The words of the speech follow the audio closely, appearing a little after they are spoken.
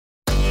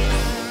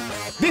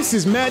This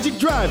is Magic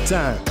Drive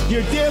Time,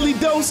 your daily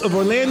dose of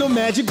Orlando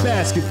Magic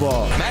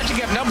basketball. Magic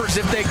have numbers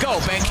if they go.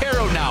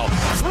 Banchero now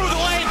through the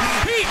lane.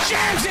 He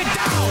jams it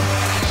down.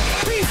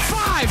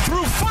 P5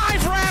 through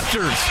 5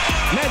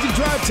 Raptors. Magic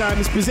Drive Time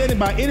is presented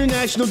by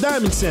International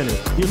Diamond Center,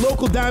 your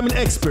local diamond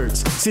experts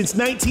since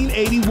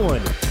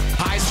 1981.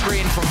 High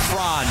screen from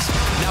Franz.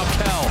 Now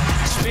Kell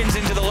spins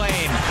into the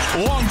lane.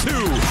 Long 2.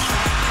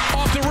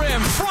 Off the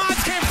rim.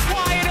 Franz can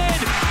fly it in.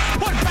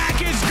 Put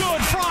back is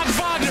good. Franz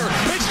Wagner.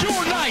 It's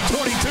your night,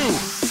 22.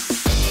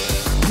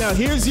 Now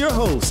here's your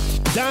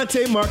host,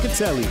 Dante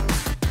Marchitelli.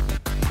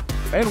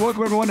 And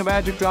welcome everyone to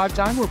Magic Drive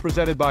Time. We're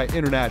presented by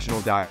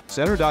International Diamond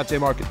Center. Dante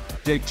Market,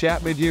 Jake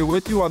Chapman here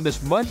with you on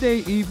this Monday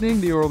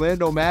evening. The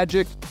Orlando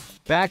Magic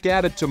back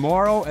at it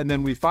tomorrow, and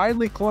then we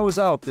finally close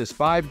out this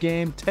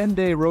 5-game,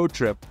 10-day road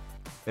trip.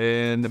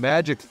 And the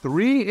Magic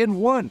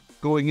 3-1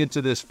 going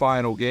into this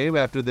final game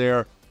after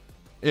their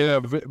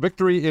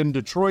victory in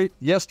Detroit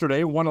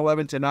yesterday,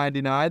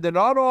 111-99.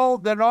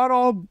 They're not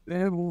all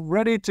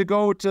ready to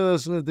go to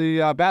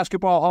the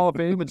Basketball Hall of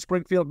Fame in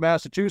Springfield,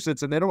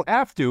 Massachusetts, and they don't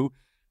have to.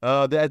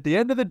 At the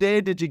end of the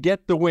day, did you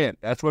get the win?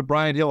 That's what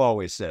Brian Hill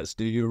always says.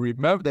 Do you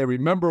remember? They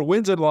remember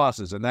wins and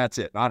losses, and that's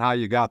it, not how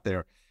you got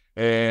there.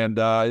 And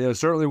it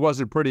certainly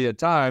wasn't pretty at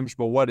times,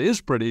 but what is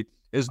pretty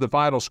is the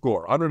final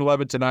score.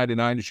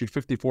 111-99, you shoot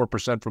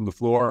 54% from the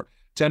floor,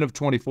 10 of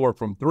 24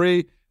 from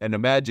 3, and the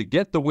Magic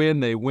get the win.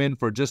 They win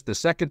for just the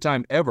second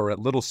time ever at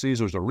Little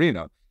Caesars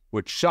Arena,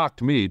 which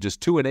shocked me, just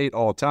 2-8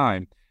 all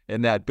time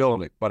in that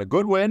building. But a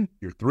good win.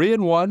 You're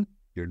 3-1.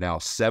 You're now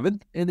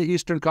 7th in the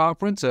Eastern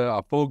Conference,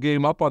 a full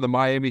game up on the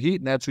Miami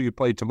Heat, and that's who you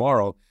play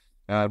tomorrow.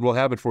 We'll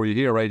have it for you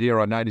here, right here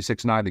on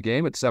 96.9 The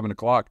Game at 7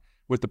 o'clock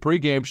with the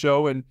pregame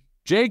show. And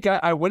Jake,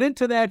 I went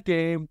into that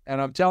game,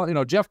 and I'm telling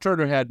Jeff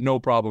Turner had no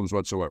problems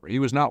whatsoever. He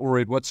was not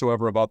worried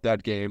whatsoever about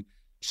that game,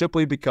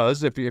 simply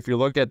because if you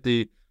look at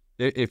the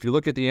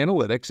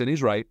analytics, and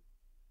he's right,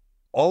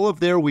 all of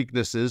their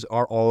weaknesses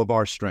are all of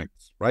our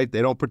strengths, right?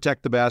 They don't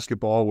protect the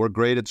basketball. We're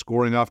great at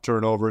scoring off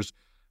turnovers.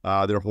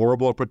 They're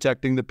horrible at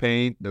protecting the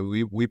paint.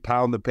 We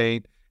pound the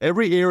paint.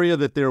 Every area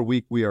that they're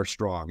weak, we are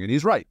strong. And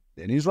he's right.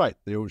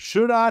 There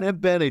should not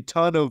have been a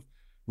ton of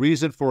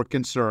reason for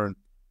concern.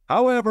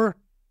 However,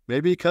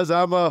 maybe because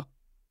I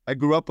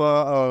grew up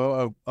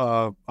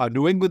a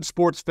New England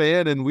sports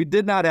fan, and we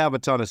did not have a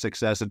ton of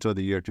success until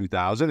the year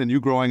 2000. And you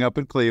growing up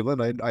in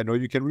Cleveland, I know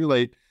you can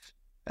relate.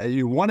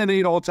 You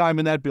 1-8 all time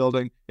in that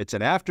building. It's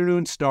an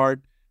afternoon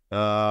start.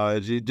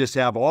 You just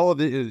have all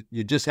of it.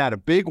 You just had a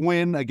big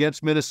win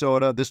against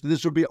Minnesota.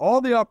 This would be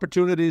all the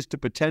opportunities to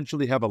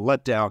potentially have a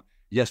letdown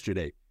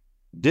yesterday.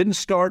 Didn't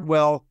start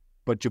well,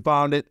 but you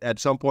found it at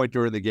some point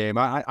during the game.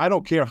 I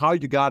don't care how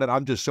you got it.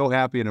 I'm just so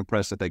happy and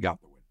impressed that they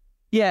got the win.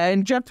 Yeah,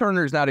 and Jeff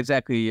Turner's not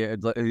exactly a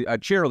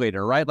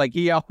cheerleader, right? Like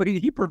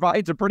he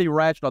provides a pretty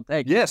rational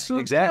take. Yes,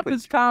 exactly. Jeff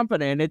is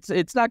confident.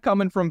 It's not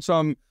coming from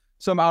some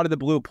out of the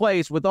blue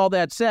place. With all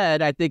that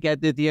said, I think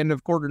at the end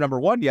of quarter number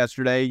 1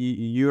 yesterday,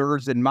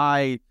 yours and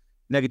my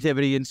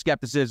negativity and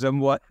skepticism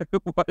was.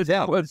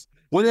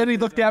 Well, then he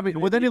looked at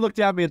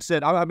me and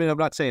said, "I mean, I'm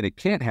not saying it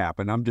can't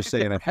happen. I'm just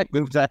saying it."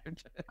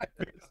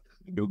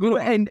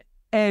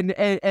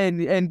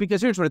 And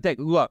because here's what I think.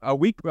 Look, a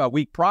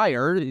week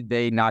prior,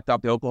 they knocked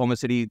off the Oklahoma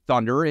City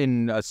Thunder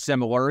in a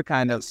similar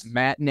kind of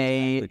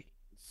matinee,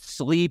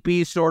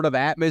 sleepy sort of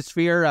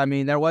atmosphere. I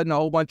mean, there wasn't a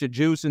whole bunch of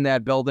juice in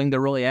that building. There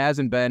really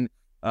hasn't been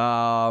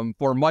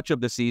for much of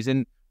the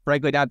season.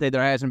 Frankly, Dante,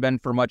 there hasn't been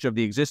for much of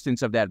the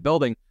existence of that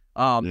building.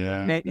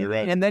 You're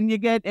right. And then you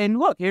get, and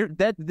look,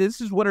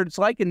 this is what it's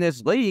like in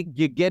this league.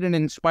 You get an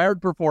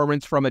inspired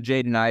performance from a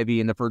Jaden Ivey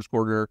in the first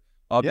quarter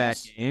of that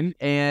game,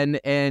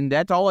 and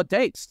that's all it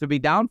takes to be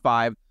down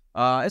 5,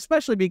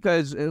 especially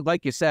because,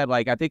 like you said,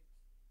 like I think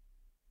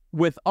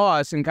with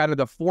us and kind of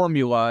the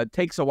formula, it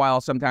takes a while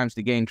sometimes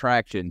to gain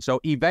traction. So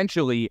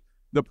eventually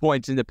the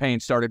points in the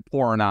paint started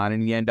pouring on,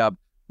 and you end up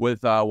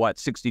with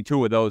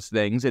 62 of those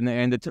things, and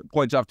the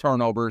points off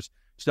turnovers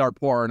start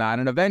pouring on,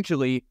 and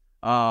eventually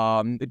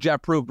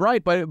Jeff proved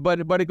right. But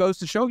it goes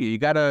to show you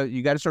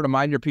gotta sort of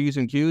mind your P's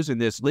and Q's in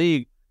this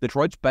league.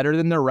 Detroit's better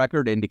than their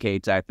record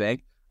indicates, I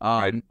think.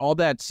 All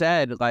that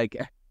said, like,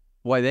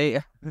 boy,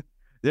 I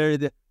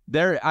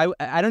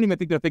don't even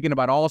think they're thinking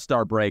about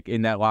All-Star break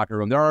in that locker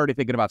room. They're already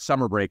thinking about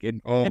summer break.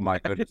 Oh my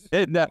goodness!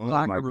 In that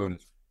locker room.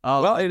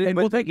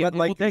 We'll take it.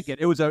 We'll take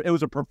it. It was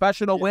a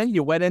professional win.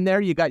 You went in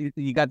there. You got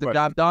the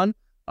job done.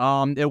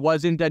 It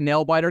wasn't a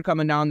nail biter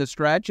coming down the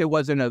stretch. It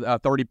wasn't a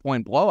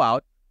 30-point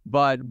blowout.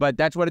 But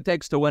that's what it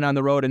takes to win on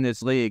the road in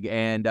this league.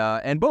 And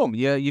boom,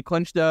 you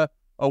clinched a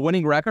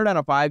winning record on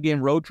a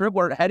 5-game road trip.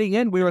 Where heading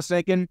in, we were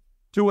thinking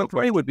 2 and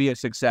 3 would be a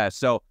success.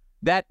 So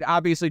that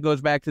obviously goes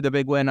back to the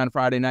big win on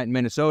Friday night in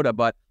Minnesota.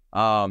 But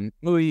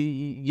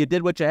you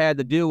did what you had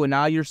to do, and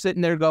now you're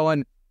sitting there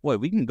going, boy,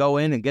 we can go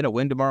in and get a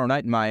win tomorrow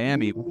night in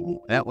Miami.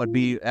 That would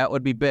be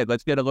big.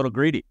 Let's get a little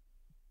greedy.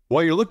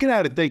 Well, you're looking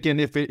at it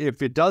thinking if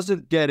it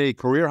doesn't get a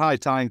career-high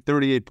tying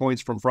 38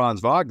 points from Franz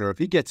Wagner, if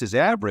he gets his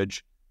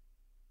average,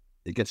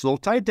 it gets a little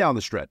tight down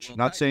the stretch.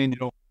 Not saying you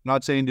don't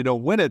Not saying you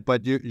don't win it,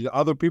 but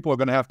other people are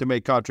going to have to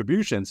make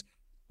contributions.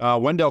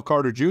 Wendell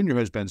Carter Jr.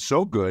 has been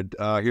so good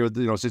here,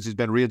 since he's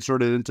been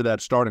reinserted into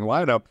that starting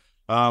lineup.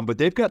 But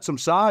they've got some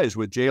size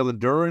with Jalen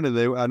Duren,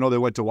 and I know they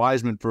went to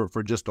Wiseman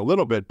for just a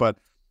little bit, but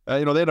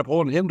they ended up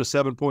holding him to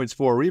 7 points,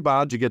 4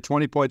 rebounds. You get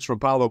 20 points from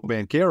Paolo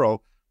Banchero.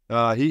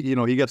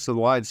 He gets to the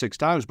line 6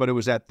 times, but it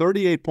was that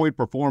 38-point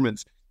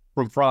performance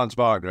from Franz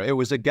Wagner. It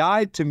was a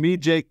guy, to me,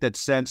 Jake, that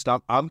sensed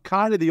I'm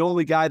kind of the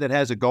only guy that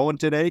has it going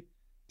today,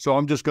 so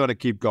I'm just going to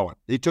keep going.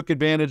 He took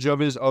advantage of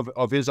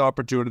his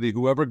opportunity.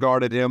 Whoever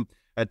guarded him,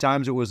 at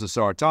times it was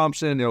Asar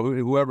Thompson,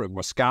 whoever,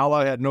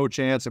 Muscala had no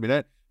chance. I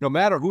mean, no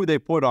matter who they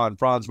put on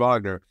Franz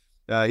Wagner,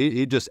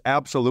 he just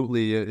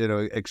absolutely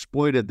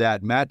exploited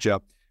that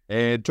matchup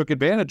and took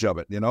advantage of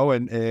it.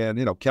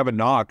 And Kevin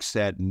Knox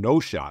had no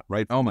shot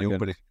right from the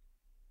opening.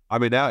 I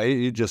mean, now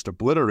he just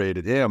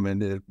obliterated him,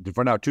 and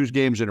for now 2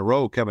 games in a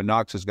row, Kevin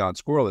Knox has gone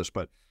scoreless.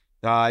 But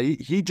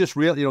he just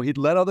really, he'd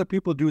let other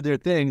people do their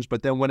things,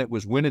 but then when it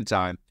was winning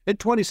time, hit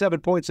 27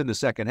 points in the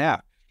second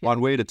half, on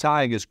way to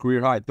tying his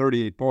career high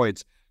 38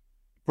 points.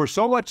 For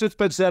so much that's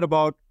been said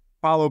about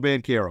Paolo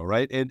Banchero,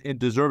 right, and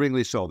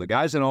deservingly so. The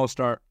guy's an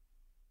all-star.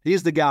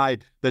 He's the guy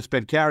that's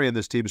been carrying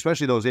this team,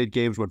 especially those 8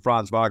 games when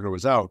Franz Wagner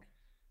was out.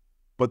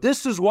 But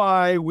this is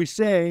why we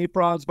say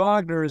Franz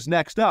Wagner is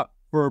next up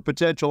for a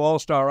potential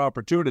all-star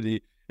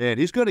opportunity, and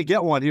he's going to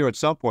get one here at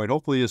some point,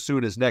 hopefully as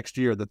soon as next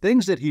year. The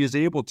things that he is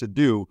able to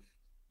do,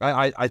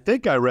 I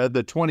think I read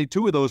that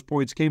 22 of those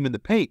points came in the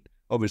paint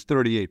of his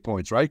 38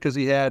 points, right? Because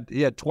he had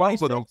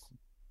 12 of them.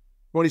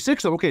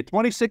 26 of them. Okay,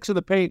 26 in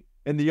the paint,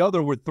 and the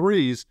other were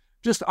threes.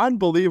 Just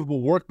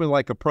unbelievable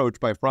workmanlike approach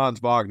by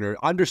Franz Wagner,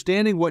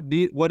 understanding what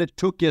it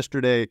took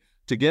yesterday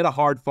to get a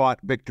hard-fought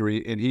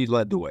victory, and he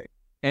led the way.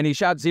 And he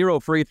shot 0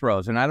 free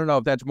throws, and I don't know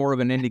if that's more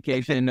of an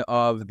indication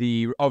of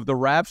the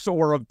refs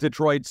or of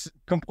Detroit's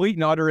complete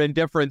and utter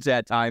indifference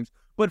at times.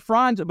 But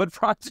Franz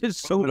is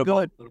so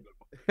good.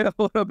 A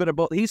little bit of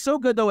both. He's so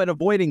good though at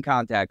avoiding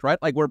contact, right?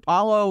 Like where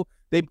Paolo,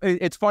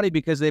 it's funny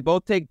because they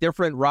both take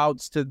different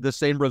routes to the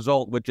same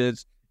result, which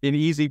is an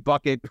easy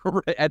bucket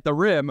at the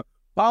rim.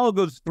 Paolo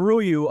goes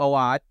through you a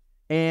lot,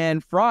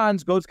 and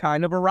Franz goes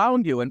kind of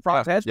around you. And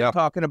Franz has been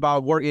talking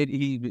about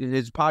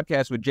his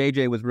podcast with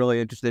JJ was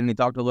really interesting, and he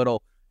talked a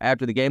little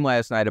after the game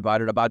last night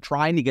about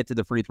trying to get to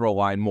the free throw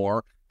line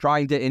more,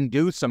 trying to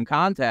induce some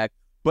contact.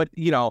 But,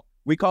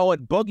 we call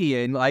it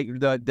boogieing, like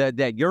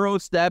that Euro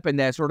step and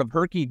that sort of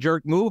herky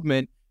jerk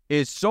movement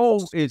is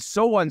so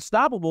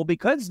unstoppable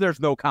because there's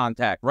no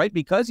contact, right?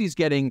 Because he's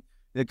getting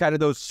the kind of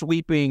those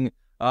sweeping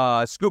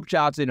scoop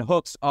shots and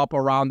hooks up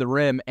around the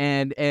rim,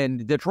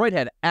 and Detroit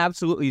had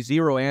absolutely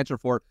zero answer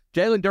for it.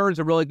 Jalen Duren's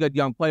a really good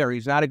young player.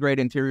 He's not a great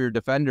interior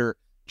defender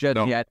just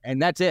yet, and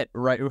that's it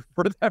right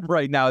for them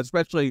right now,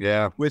 especially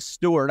with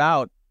Stewart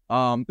out.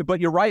 But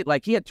you're right,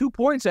 like he had 2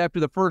 points after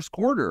the first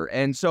quarter,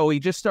 and so he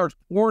just starts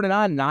pouring it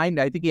on 9.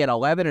 I think he had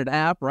 11 and a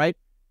half, right?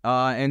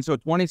 And so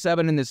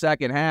 27 in the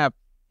second half,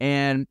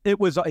 and he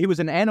was an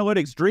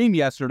analytics dream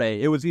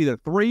yesterday. It was either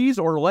threes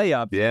or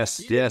layups. Yes.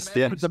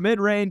 The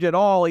mid-range at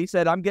all. He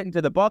said, I'm getting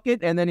to the bucket,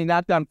 and then he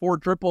knocked down 4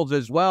 triples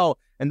as well,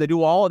 and to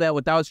do all of that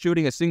without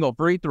shooting a single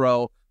free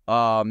throw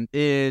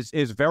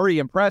is very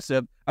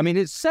impressive. I mean,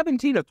 it's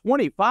 17 of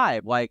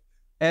 25, like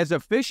as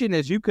efficient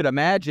as you could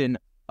imagine.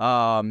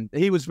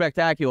 He was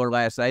spectacular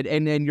last night,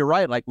 and you're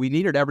right, like we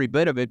needed every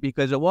bit of it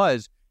because it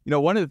was,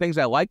 one of the things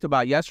I liked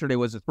about yesterday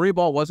was the 3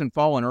 ball wasn't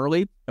falling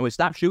early, and we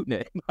stopped shooting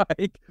it.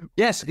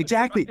 Yes,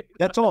 exactly.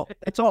 That's all.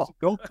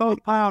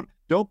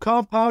 Don't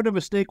compound a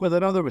mistake with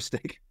another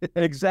mistake.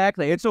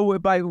 Exactly. And so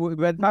by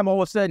the time all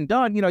was said and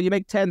done, you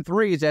make 10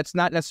 threes. That's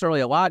not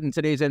necessarily a lot in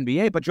today's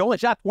NBA, but you only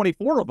shot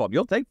 24 of them.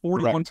 You'll take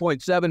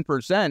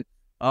 41.7%.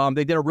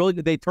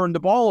 They turned the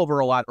ball over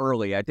a lot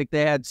early. I think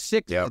they had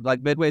 6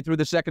 like midway through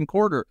the second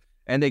quarter,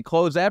 and they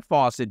closed that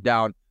faucet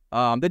down.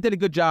 They did a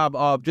good job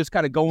of just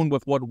kind of going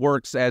with what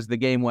works as the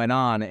game went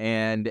on,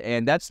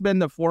 and that's been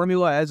the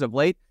formula as of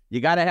late. You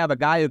got to have a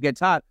guy who gets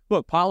hot.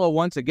 Look, Paolo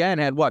once again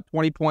had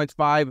 20 points,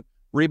 5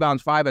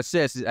 rebounds, 5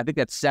 assists. I think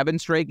that's 7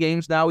 straight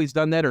games now he's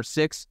done that, or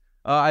 6,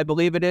 I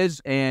believe it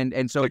is.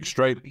 And so 6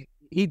 straight.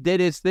 He did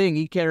his thing.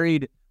 He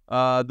carried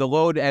the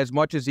load as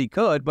much as he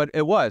could, but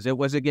it was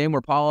a game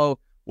where Paolo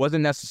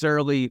wasn't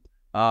necessarily,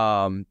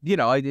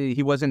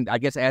 he wasn't, I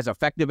guess, as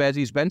effective as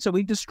he's been. So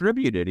he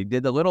distributed. He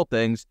did the little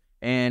things,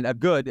 and a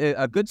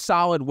good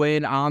solid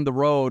win on the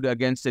road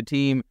against a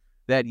team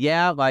that,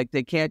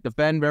 they can't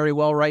defend very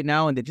well right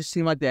now, and they just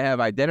seem like they have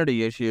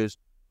identity issues.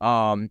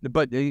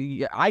 But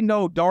I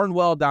know darn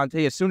well,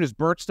 Dante, as soon as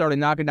Burke started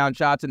knocking down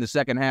shots in the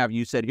second half,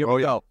 you said, here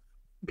we go.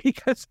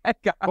 Because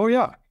that guy,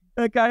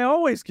 that guy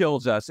always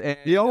kills us. And,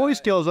 he always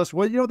kills us.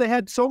 Well, they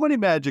had so many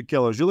Magic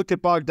killers. You look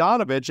at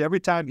Bogdanovich, every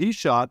time he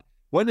shot,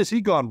 when has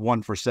he gone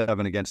 1 for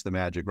 7 against the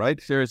Magic,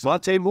 right? Seriously.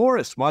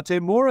 Monte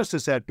Morris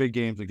has had big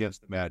games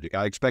against the Magic.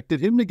 I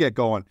expected him to get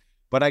going.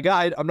 But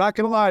I'm not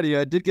going to lie to you,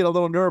 I did get a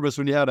little nervous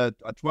when you had a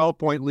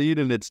 12-point lead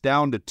and it's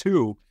down to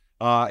 2.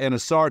 And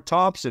Asar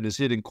Thompson is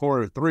hitting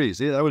corner threes.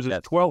 That was his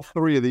 12th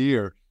 3 of the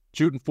year.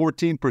 shooting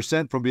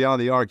 14% from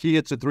beyond the arc. He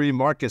hits a three.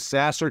 Marcus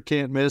Sasser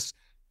can't miss.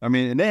 I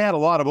mean, and they had a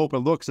lot of open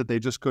looks that they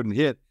just couldn't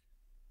hit.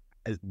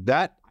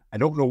 That, I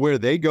don't know where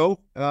they go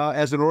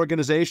as an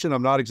organization.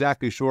 I'm not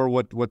exactly sure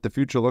what the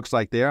future looks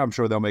like there. I'm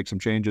sure they'll make some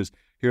changes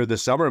here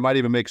this summer. It might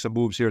even make some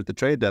moves here at the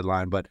trade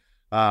deadline. But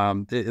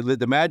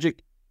the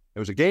Magic, it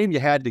was a game you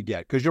had to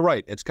get, because you're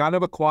right. It's kind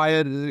of a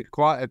quiet,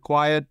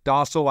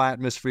 docile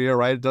atmosphere,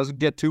 right? It doesn't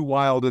get too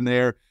wild in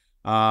there.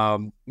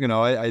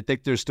 I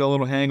think there's still a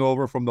little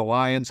hangover from the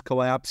Lions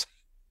collapse.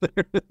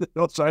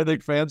 So I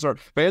think fans are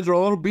a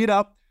little beat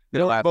up. They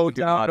don't vote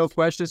down, no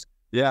questions.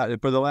 Yeah,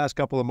 for the last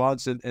couple of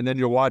months, and then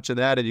you're watching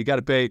that, and you got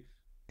to pay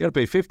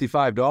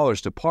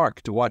 $55 to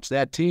park to watch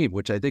that team,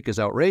 which I think is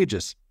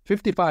outrageous.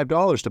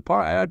 $55 to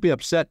park. I'd be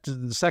upset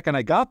the second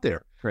I got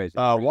there. Crazy.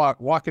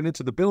 Walking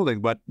into the building.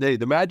 But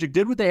the Magic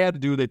did what they had to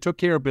do. They took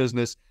care of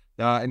business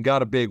and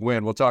got a big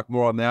win. We'll talk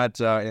more on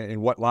that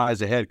and what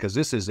lies ahead, because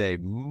this is a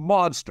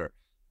monster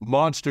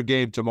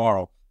game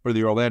tomorrow for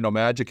the Orlando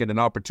Magic, and an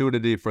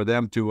opportunity for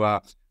them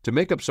to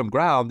make up some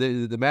ground.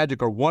 The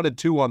Magic are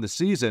 1-2 on the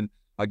season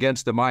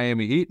against the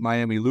Miami Heat.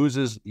 Miami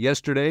loses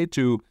yesterday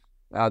to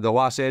the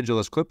Los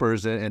Angeles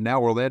Clippers, and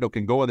now Orlando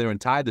can go in there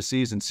and tie the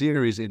season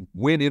series and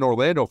win in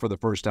Orlando for the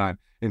first time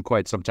in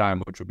quite some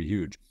time, which would be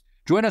huge.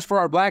 Join us for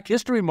our Black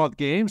History Month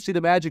game. See the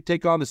Magic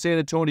take on the San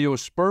Antonio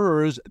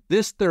Spurs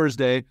this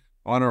Thursday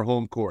on our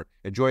home court.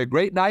 Enjoy a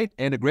great night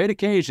and a great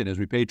occasion as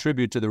we pay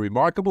tribute to the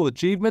remarkable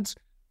achievements,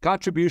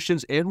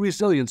 contributions, and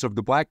resilience of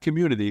the Black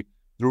community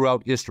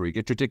throughout history.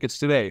 Get your tickets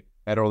today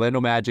at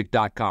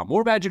OrlandoMagic.com.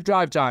 More Magic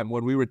Drive Time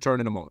when we return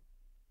in a moment.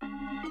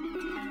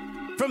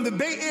 From the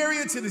Bay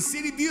Area to the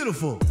City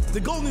Beautiful, the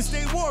Golden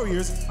State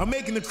Warriors are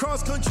making the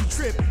cross-country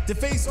trip to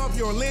face off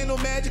your Orlando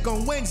Magic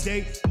on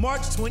Wednesday,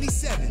 March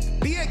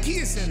 27th. Be at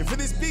Kia Center for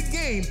this big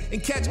game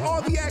and catch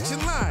all the action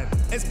live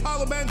as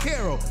Paolo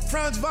Banchero,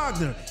 Franz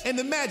Wagner, and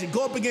the Magic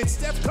go up against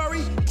Steph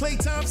Curry,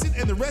 Klay Thompson,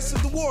 and the rest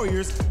of the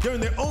Warriors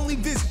during their only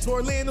visit to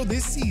Orlando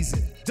this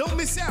season. Don't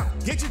miss out.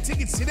 Get your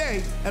tickets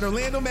today at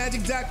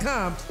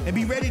OrlandoMagic.com and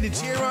be ready to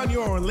cheer on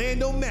your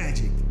Orlando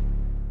Magic.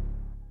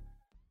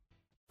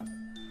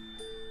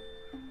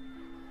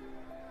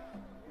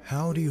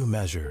 How do you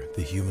measure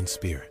the human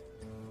spirit?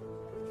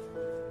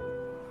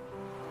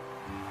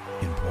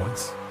 In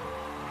points?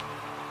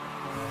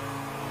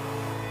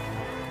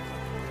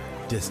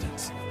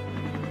 Distance?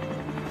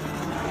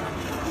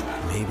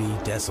 Maybe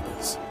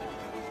decibels?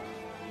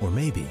 Or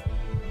maybe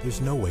there's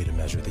no way to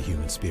measure the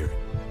human spirit,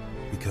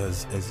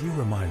 because as you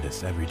remind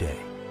us every day,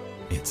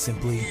 it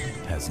simply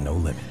has no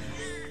limit.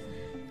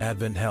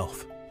 Advent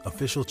Health,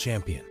 official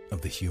champion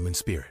of the human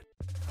spirit.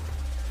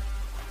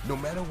 No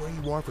matter where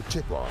you are for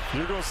tip-off,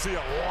 you're going to see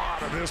a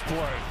lot of this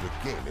play.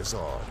 The game is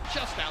on.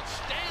 Just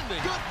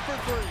outstanding. Good for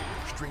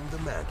three. Stream the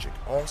Magic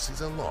all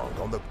season long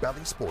on the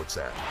Bally Sports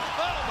app.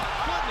 Oh, my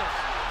goodness.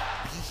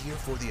 Be here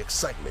for the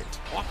excitement.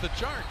 Off the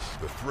charts.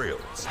 The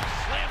thrills.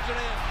 Slams it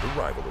in. The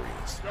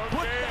rivalries.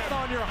 Put that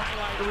on your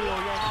highlight reel,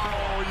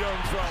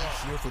 young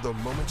fella. Be here for the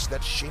moments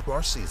that shape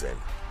our season.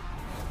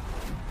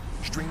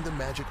 Stream the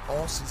Magic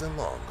all season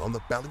long on the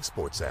Bally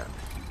Sports app.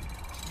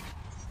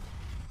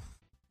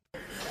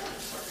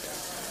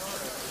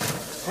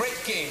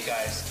 Great game,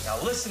 guys.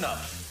 Now listen up.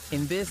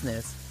 In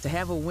business, to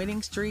have a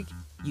winning streak,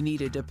 you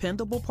need a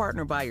dependable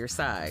partner by your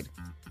side.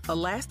 A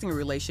lasting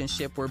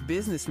relationship where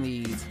business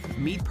needs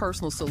meet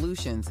personal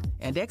solutions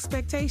and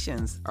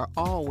expectations are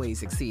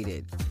always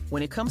exceeded.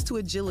 When it comes to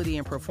agility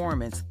and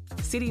performance,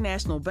 City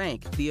National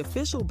Bank, the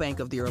official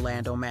bank of the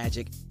Orlando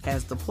Magic,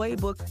 has the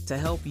playbook to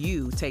help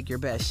you take your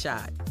best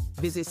shot.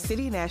 Visit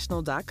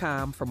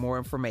citynational.com for more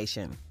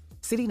information.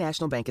 City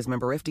National Bank is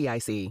member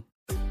FDIC.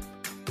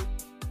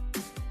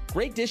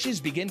 Great dishes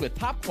begin with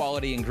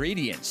top-quality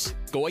ingredients.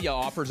 Goya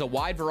offers a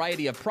wide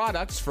variety of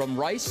products from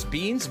rice,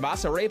 beans,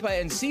 masarepa,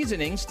 and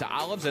seasonings to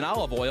olives and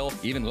olive oil,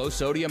 even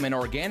low-sodium and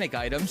organic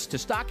items to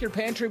stock your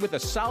pantry with a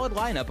solid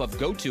lineup of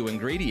go-to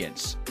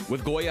ingredients.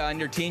 With Goya on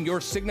your team,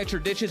 your signature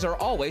dishes are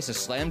always a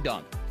slam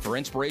dunk. For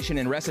inspiration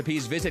and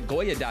recipes, visit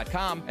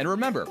Goya.com. And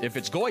remember, if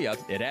it's Goya,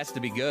 it has to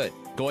be good.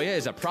 Goya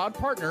is a proud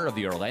partner of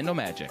the Orlando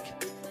Magic.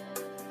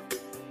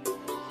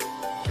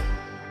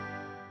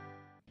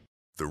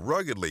 The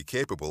ruggedly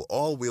capable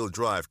all-wheel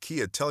drive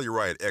Kia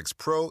Telluride X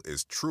Pro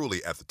is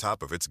truly at the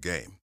top of its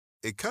game.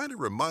 It kind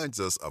of reminds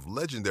us of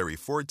legendary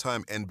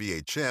four-time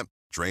NBA champ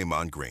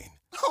Draymond Green.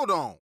 Hold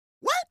on.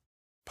 What?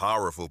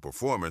 Powerful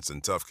performance in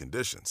tough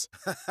conditions.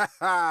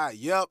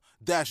 Yep,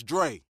 that's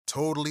Dre.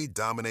 Totally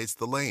dominates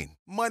the lane.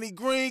 Money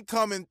Green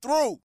coming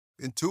through.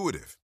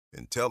 Intuitive,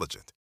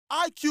 intelligent.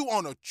 IQ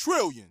on a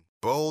trillion.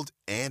 Bold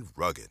and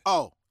rugged.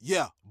 Oh,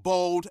 yeah,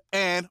 bold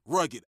and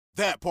rugged.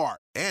 That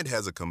part. And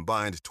has a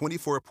combined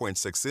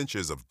 24.6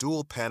 inches of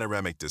dual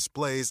panoramic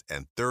displays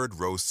and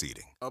third-row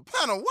seating. A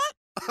panel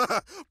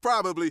what?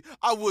 Probably.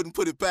 I wouldn't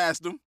put it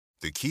past them.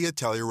 The Kia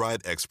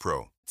Telluride X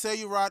Pro.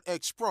 Telluride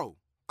X Pro.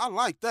 I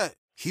like that.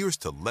 Here's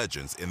to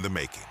legends in the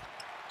making.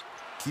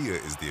 Kia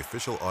is the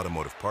official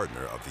automotive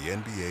partner of the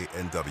NBA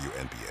and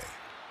WNBA.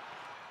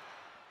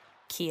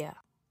 Kia.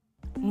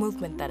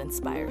 Movement that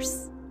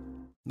inspires.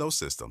 No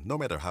system, no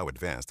matter how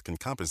advanced, can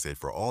compensate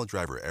for all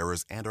driver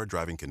errors and/or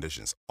driving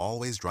conditions.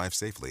 Always drive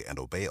safely and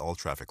obey all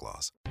traffic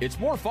laws. It's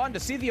more fun to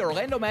see the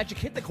Orlando Magic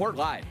hit the court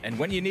live. And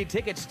when you need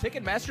tickets,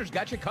 Ticketmaster's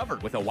got you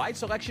covered with a wide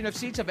selection of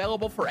seats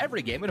available for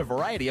every game at a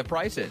variety of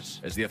prices.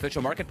 As the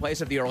official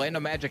marketplace of the Orlando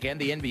Magic and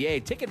the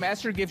NBA,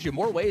 Ticketmaster gives you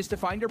more ways to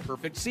find your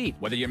perfect seat,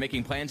 whether you're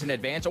making plans in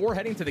advance or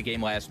heading to the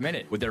game last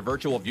minute. With their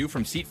virtual view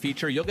from seat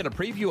feature, you'll get a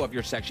preview of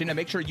your section and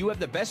make sure you have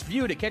the best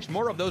view to catch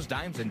more of those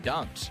dimes and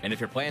dunks. And if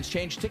your plans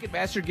change,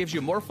 Ticketmaster gives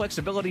you more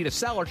flexibility to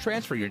sell or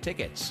transfer your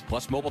tickets.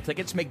 Plus, mobile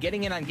tickets make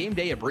getting in on game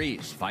day a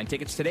breeze. Find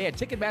tickets today at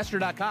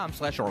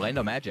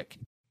Ticketmaster.com/Orlando Magic.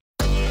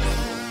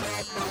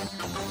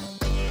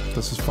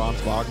 This is Franz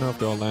Wagner of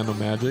the Orlando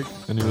Magic,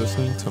 and you're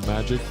listening to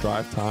Magic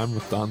Drive Time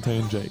with Dante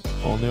and Jake,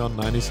 only on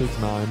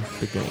 96.9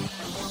 The Game.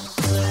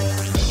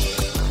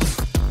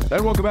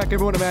 And welcome back,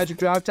 everyone, to Magic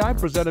Drive Time,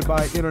 presented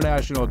by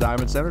International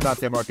Diamond Center.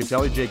 Dante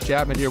Marcatelli, Jake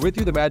Chapman here with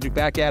you. The Magic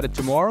back at it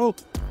tomorrow,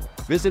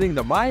 visiting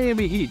the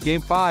Miami Heat,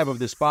 Game 5 of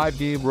this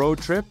 5-game road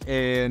trip.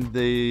 And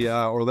the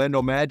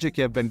Orlando Magic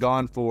have been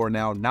gone for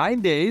now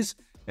 9 days,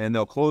 and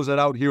they'll close it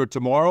out here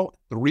tomorrow.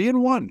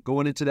 3-1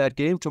 going into that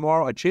game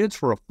tomorrow. A chance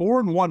for a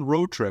 4-1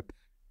 road trip.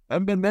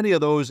 Haven't been many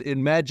of those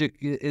in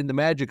the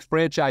Magic's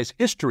franchise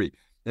history,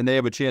 and they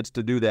have a chance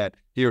to do that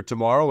here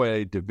tomorrow.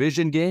 A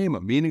division game, a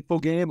meaningful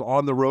game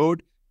on the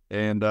road,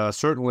 and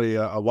certainly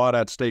a lot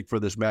at stake for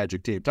this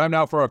Magic team. Time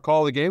now for our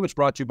call of the game. It's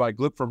brought to you by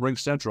Glip from Ring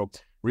Central.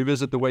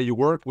 Revisit the way you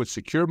work with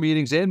secure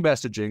meetings and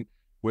messaging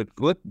with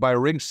Glip by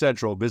Ring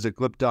Central. Visit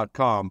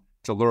glip.com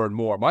to learn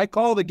more. My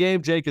call of the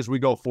game, Jake, is we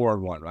go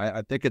 4-1, right?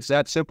 I think it's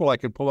that simple. I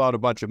can pull out a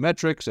bunch of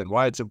metrics and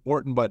why it's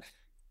important, but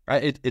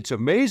it's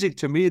amazing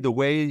to me the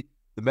way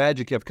the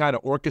Magic have kind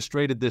of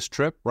orchestrated this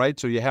trip, right?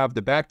 So you have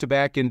the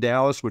back-to-back in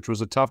Dallas, which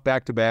was a tough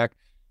back-to-back.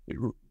 It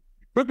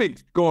could be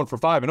going for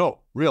 5-0,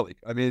 really.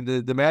 I mean,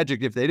 the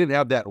Magic, if they didn't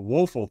have that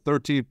woeful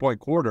 13-point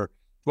quarter,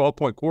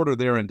 12-point quarter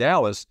there in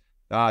Dallas,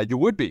 you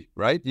would be,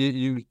 right?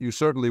 You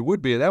certainly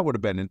would be, and that would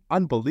have been an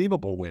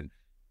unbelievable win.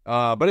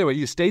 But anyway,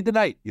 you stayed the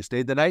night. You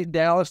stayed the night in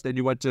Dallas. Then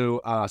you went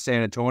to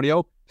San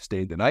Antonio,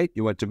 stayed the night.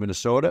 You went to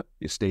Minnesota.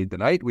 You stayed the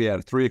night. We had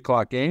a 3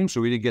 o'clock game, so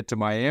we didn't get to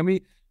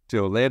Miami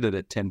till landed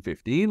at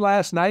 10:15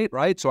 last night,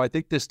 right? So I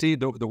think this team,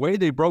 the way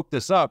they broke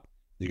this up,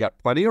 you got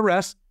plenty of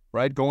rest,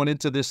 right, going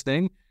into this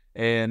thing.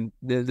 And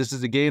this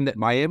is a game that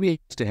Miami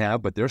has to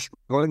have, but they're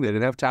struggling. They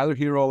didn't have Tyler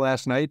Hero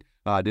last night.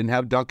 Didn't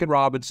have Duncan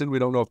Robinson. We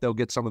don't know if they'll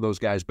get some of those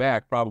guys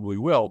back. Probably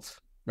will.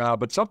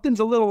 But something's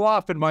a little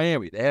off in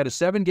Miami. They had a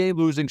 7-game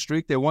losing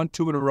streak. They won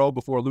 2 in a row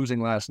before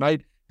losing last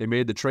night. They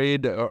made the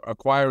trade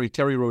acquiring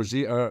Terry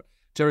Rozier.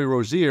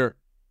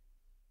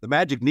 The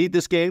Magic need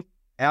this game.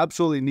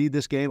 Absolutely need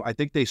this game. I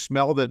think they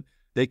smell that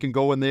they can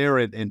go in there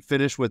and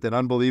finish with an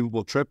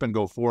unbelievable trip and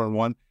go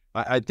 4-1.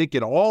 I think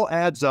it all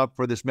adds up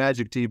for this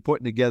Magic team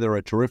putting together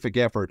a terrific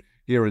effort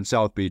here in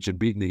South Beach and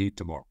beating the Heat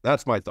tomorrow.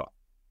 That's my thought.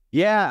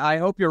 Yeah, I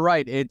hope you're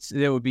right. It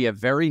would be a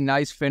very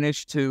nice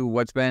finish to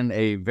what's been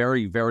a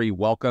very, very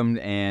welcomed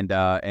and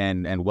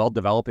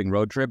well-developing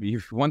road trip.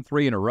 You've won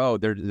 3 in a row.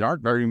 There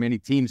aren't very many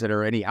teams that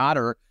are any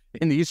hotter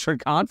in the Eastern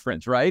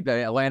Conference, right?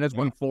 Atlanta's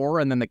won 4,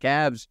 and then the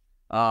Cavs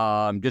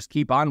just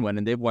keep on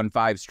winning. They've won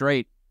 5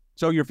 straight.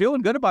 So you're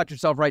feeling good about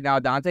yourself right now,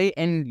 Dante,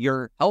 and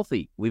you're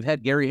healthy. We've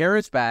had Gary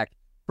Harris back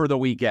for the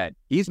weekend.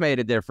 He's made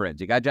a difference.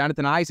 You got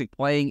Jonathan Isaac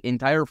playing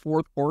entire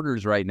fourth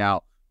quarters right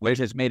now, which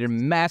has made a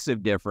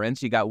massive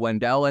difference. You got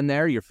Wendell in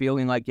there. You're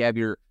feeling like you have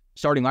your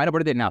starting lineup.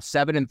 What are they now,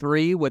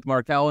 7-3 with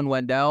Markelle and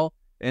Wendell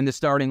in the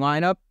starting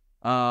lineup?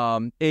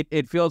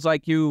 It feels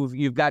like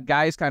you've got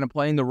guys kind of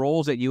playing the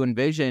roles that you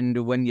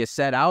envisioned when you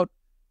set out.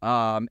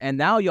 And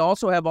now you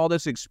also have all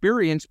this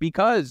experience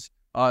because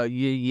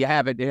you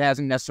have it. It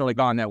hasn't necessarily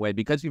gone that way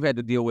because you've had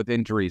to deal with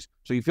injuries.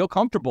 So you feel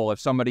comfortable if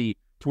somebody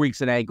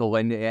tweaks an ankle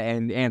and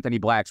Anthony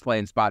Black's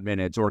playing spot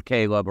minutes, or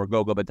Caleb or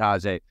Gogo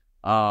Batadze.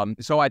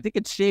 So I think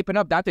it's shaping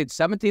up. Dante,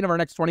 17 of our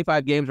next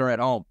 25 games are at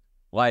home.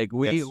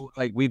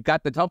 We've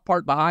got the tough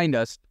part behind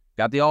us.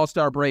 Got the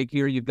All-Star break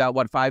here. You've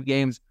got 5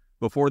 games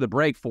before the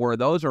break. 4 of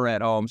those are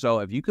at home. So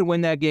if you can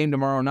win that game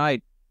tomorrow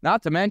night,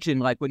 not to mention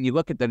when you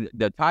look at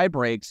the tie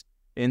breaks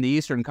in the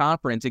Eastern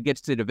Conference, it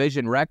gets to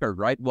division record,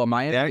 right? Well,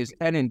 Miami is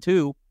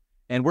 10-2,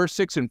 and we're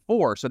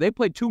 6-4. So they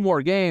played 2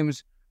 more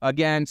games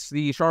against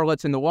the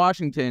Charlottes and the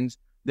Washingtons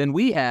than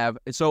we have.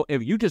 So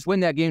if you just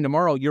win that game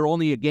tomorrow, you're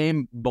only a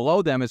game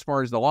below them as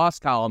far as the loss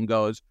column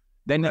goes.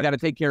 Then you got to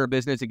take care of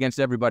business against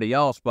everybody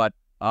else. But,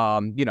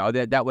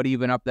 that would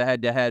even up the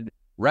head-to-head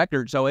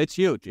record. So it's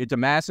huge. It's a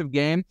massive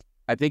game.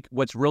 I think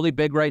what's really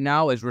big right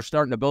now is we're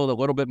starting to build a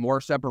little bit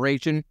more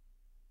separation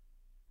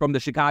from the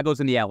Chicagos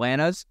and the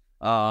Atlantas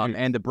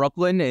and the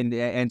Brooklyn.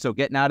 And so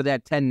getting out of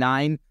that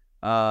 10-9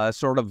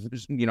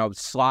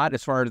 slot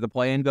as far as the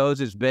play-in goes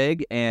is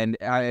big. And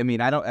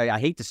I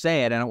hate to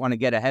say it, I don't want to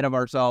get ahead of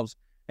ourselves,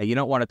 and you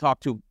don't want to talk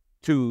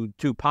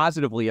too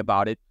positively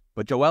about it,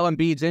 but Joel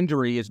Embiid's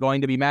injury is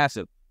going to be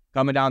massive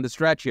coming down the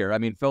stretch here. I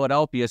mean,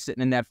 Philadelphia is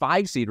sitting in that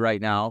 5 seed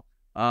right now,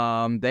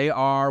 they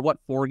are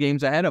 4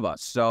 games ahead of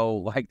us. So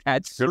like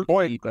that's good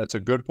point. That's a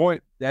good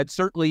point. That's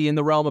certainly in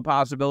the realm of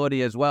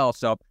possibility as well.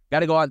 So got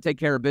to go out and take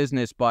care of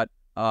business. But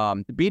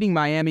beating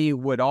Miami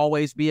would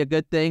always be a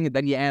good thing. And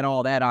then you add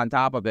all that on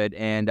top of it,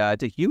 and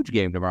it's a huge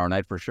game tomorrow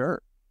night for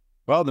sure.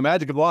 Well, the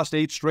Magic have lost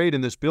 8 straight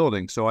in this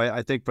building, so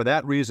I think for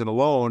that reason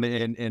alone,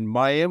 and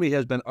Miami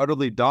has been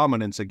utterly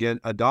dominant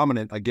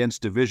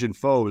against division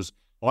foes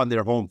on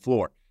their home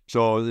floor.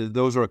 So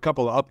those are a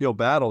couple of uphill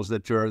battles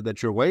that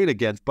you're weighing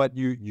against. But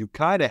you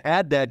kind of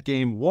had that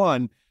game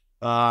won.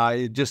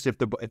 Just if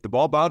the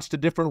ball bounced a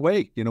different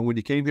way, when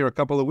you came here a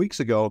couple of weeks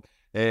ago,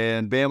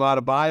 and Bam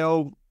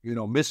Adebayo,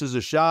 misses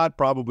a shot,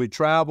 probably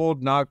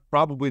traveled,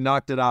 probably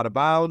knocked it out of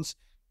bounds.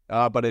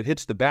 But it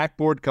hits the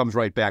backboard, comes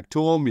right back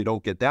to him. You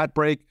don't get that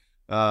break.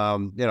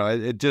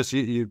 It just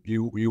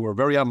you were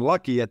very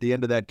unlucky at the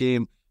end of that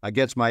game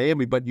against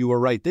Miami, but you were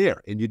right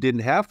there, and you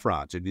didn't have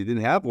Franz, and you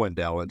didn't have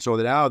Wendell, and so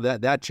now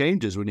that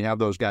changes when you have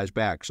those guys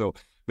back. So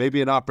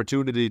maybe an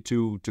opportunity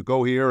to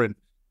go here and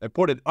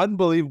put an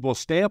unbelievable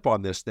stamp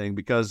on this thing,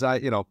 because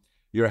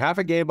you're half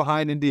a game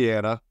behind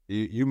Indiana.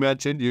 You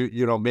mentioned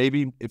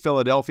maybe if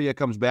Philadelphia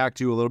comes back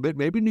to you a little bit,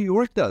 maybe New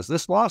York does.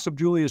 This loss of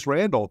Julius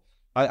Randle.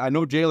 I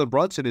know Jalen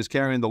Brunson is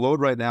carrying the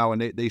load right now,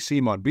 and they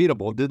seem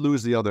unbeatable. Did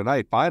lose the other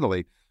night,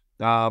 finally.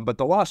 But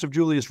the loss of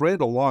Julius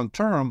Randle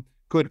long-term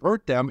could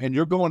hurt them, and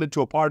you're going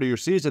into a part of your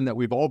season that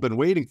we've all been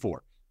waiting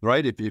for,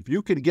 right? If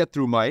you can get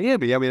through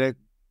Miami,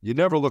 you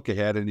never look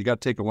ahead, and you got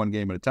to take it one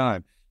game at a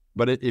time.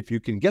 But if you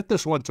can get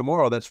this one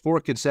tomorrow, that's 4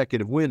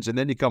 consecutive wins, and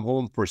then you come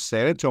home for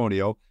San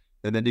Antonio,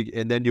 and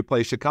then you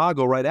play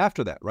Chicago right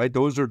after that, right?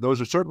 Those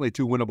are certainly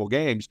 2 winnable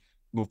games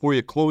before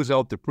you close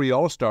out the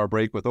pre-All-Star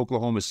break with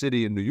Oklahoma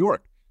City and New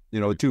York.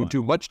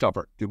 Too much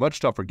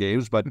tougher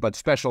games, but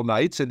special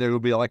nights, and there will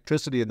be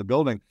electricity in the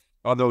building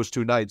on those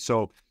 2 nights.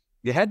 So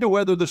you had to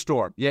weather the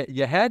storm.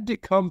 You had to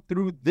come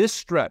through this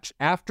stretch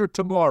after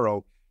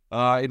tomorrow,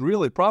 and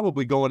really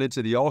probably going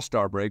into the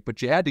All-Star break,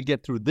 but you had to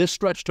get through this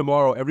stretch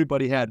tomorrow.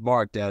 Everybody had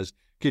marked as,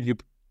 can you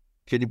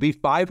be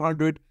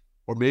 500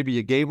 or maybe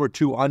a game or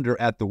 2 under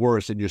at the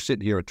worst, and you're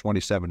sitting here at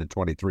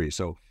 27-23.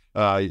 So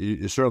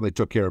you certainly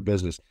took care of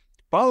business.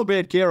 Paolo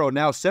Banchero,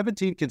 now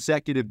 17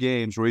 consecutive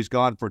games where he's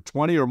gone for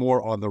 20 or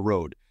more on the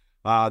road.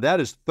 That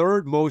is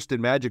 3rd most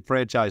in Magic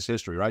franchise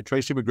history, right?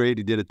 Tracy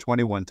McGrady did it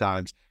 21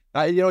 times.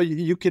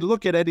 You can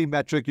look at any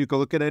metric, you can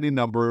look at any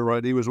number,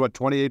 right? He was,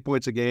 28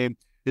 points a game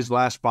his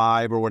last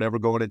 5 or whatever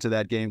going into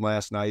that game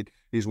last night.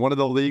 He's one of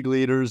the league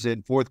leaders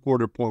in fourth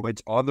quarter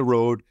points on the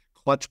road,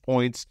 clutch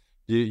points.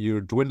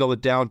 You dwindle it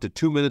down to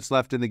 2 minutes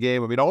left in the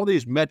game. All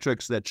these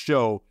metrics that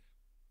show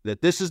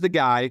that this is the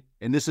guy,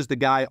 and this is the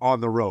guy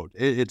on the road.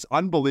 It's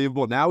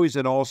unbelievable. Now he's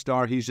an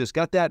all-star. He's just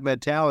got that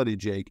mentality,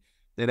 Jake.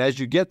 And as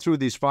you get through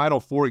these final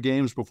 4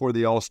 games before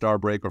the All-Star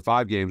break, or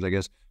 5 games, I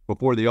guess,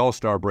 before the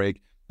All-Star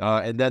break,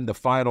 and then the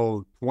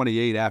final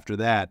 28 after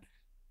that,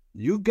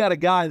 you've got a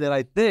guy that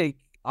I think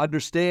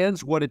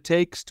understands what it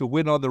takes to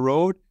win on the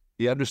road.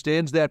 He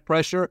understands that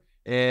pressure.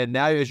 And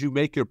now as you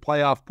make your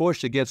playoff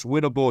push against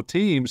winnable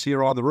teams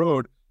here on the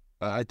road,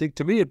 I think,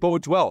 to me, it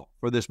bodes well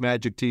for this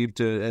Magic team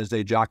as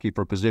they jockey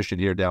for position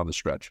here down the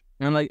stretch.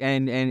 And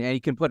and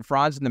you can put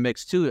Franz in the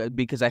mix too,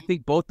 because I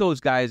think both those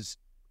guys,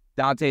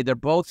 Dante, they're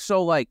both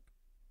so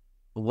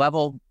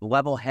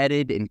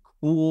level-headed and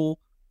cool,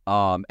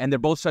 and they're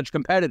both such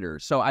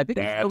competitors. So I think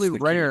it's really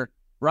rare,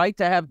 right,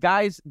 to have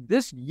guys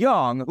this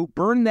young who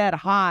burn that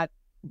hot,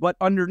 but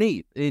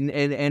underneath, and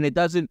it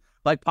doesn't,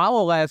 like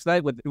Paolo last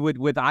night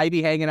with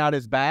Ivy hanging out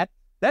his back.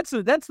 That's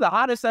the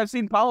hottest I've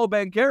seen Paolo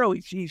Banchero.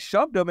 He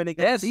shoved him and he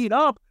gets heat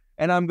up.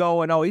 And I'm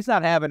going, oh, he's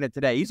not having it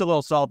today. He's a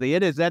little salty.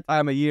 It is that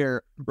time of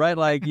year, right?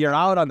 Like you're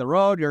out on the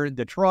road. You're in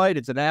Detroit.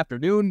 It's an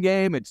afternoon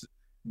game. It's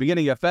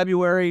beginning of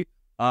February.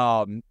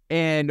 But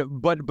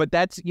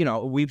that's,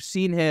 we've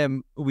seen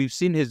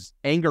his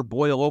anger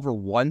boil over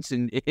once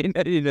in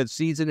a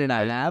season and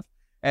a half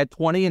at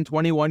 20 and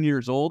 21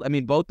 years old.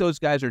 Both those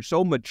guys are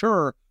so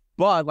mature,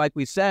 but like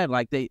we said,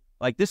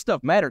 this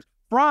stuff matters.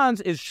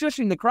 Franz is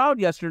shushing the crowd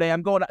yesterday.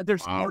 I'm going,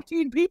 there's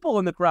 14 people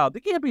in the crowd.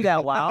 They can't be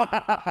that loud.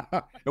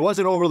 It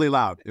wasn't overly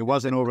loud.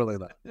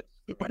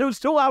 But it was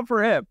still loud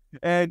for him.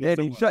 And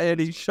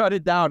he shut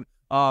it down.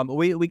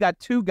 We got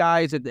 2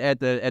 guys at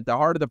the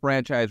heart of the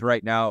franchise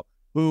right now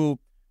who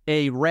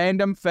a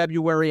random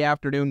February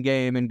afternoon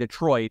game in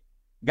Detroit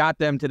got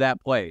them to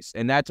that place.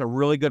 And that's a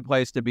really good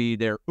place to be.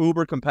 They're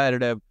uber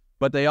competitive,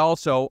 but they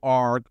also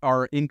are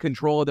in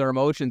control of their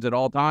emotions at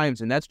all times.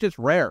 And that's just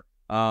rare.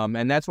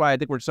 And that's why I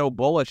think we're so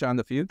bullish on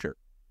the future.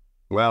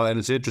 Well, and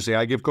it's interesting.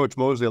 I give Coach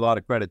Mosley a lot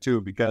of credit,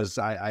 too, because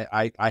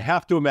I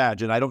have to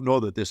imagine, I don't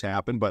know that this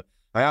happened, but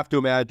I have to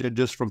imagine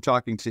just from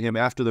talking to him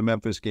after the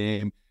Memphis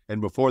game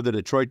and before the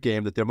Detroit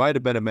game that there might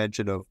have been a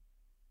mention of,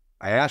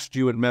 I asked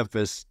you in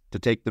Memphis to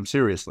take them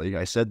seriously.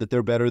 I said that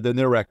they're better than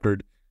their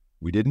record.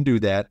 We didn't do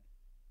that.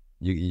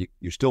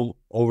 You're still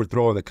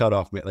overthrowing the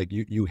cutoff. Like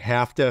you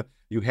have to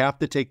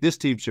take this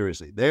team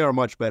seriously. They are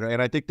much better. And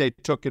I think they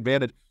took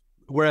advantage.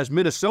 Whereas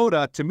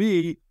Minnesota, to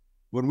me,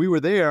 when we were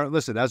there,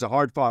 listen, that's a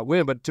hard-fought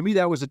win, but to me,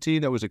 that was a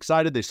team that was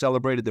excited. They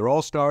celebrated their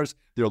All-Stars.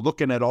 They're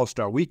looking at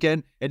All-Star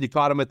Weekend, and you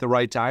caught them at the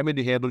right time, and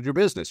you handled your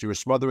business. You were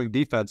smothering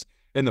defense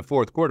in the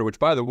fourth quarter, which,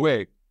 by the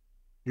way,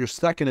 you're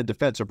second in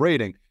defensive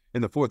rating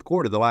in the fourth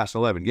quarter the last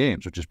 11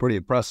 games, which is pretty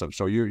impressive.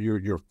 So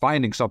you're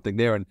finding something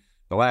there, and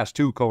the last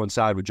two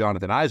coincide with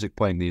Jonathan Isaac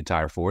playing the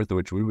entire fourth,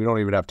 which we don't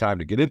even have time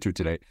to get into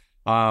today.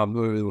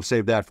 We'll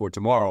save that for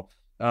tomorrow.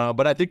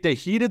 But I think they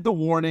heeded the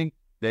warning.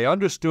 They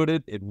understood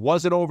it. It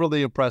wasn't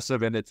overly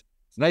impressive, and it's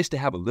nice to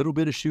have a little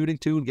bit of shooting,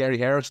 too. And Gary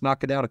Harris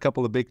knocking down a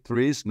couple of big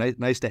threes.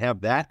 Nice to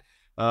have that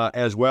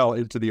as well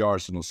into the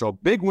arsenal. So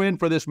big win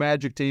for this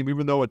Magic team,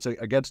 even though it's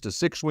against a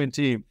 6-win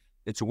team.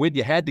 It's a win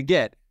you had to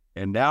get,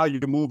 and now you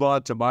can move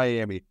on to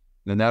Miami.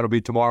 And that'll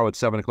be tomorrow at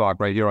 7 o'clock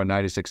right here on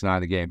 96.9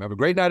 The Game. Have a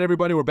great night,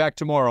 everybody. We're back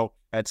tomorrow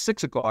at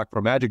 6 o'clock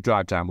for Magic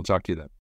Drive Time. We'll talk to you then.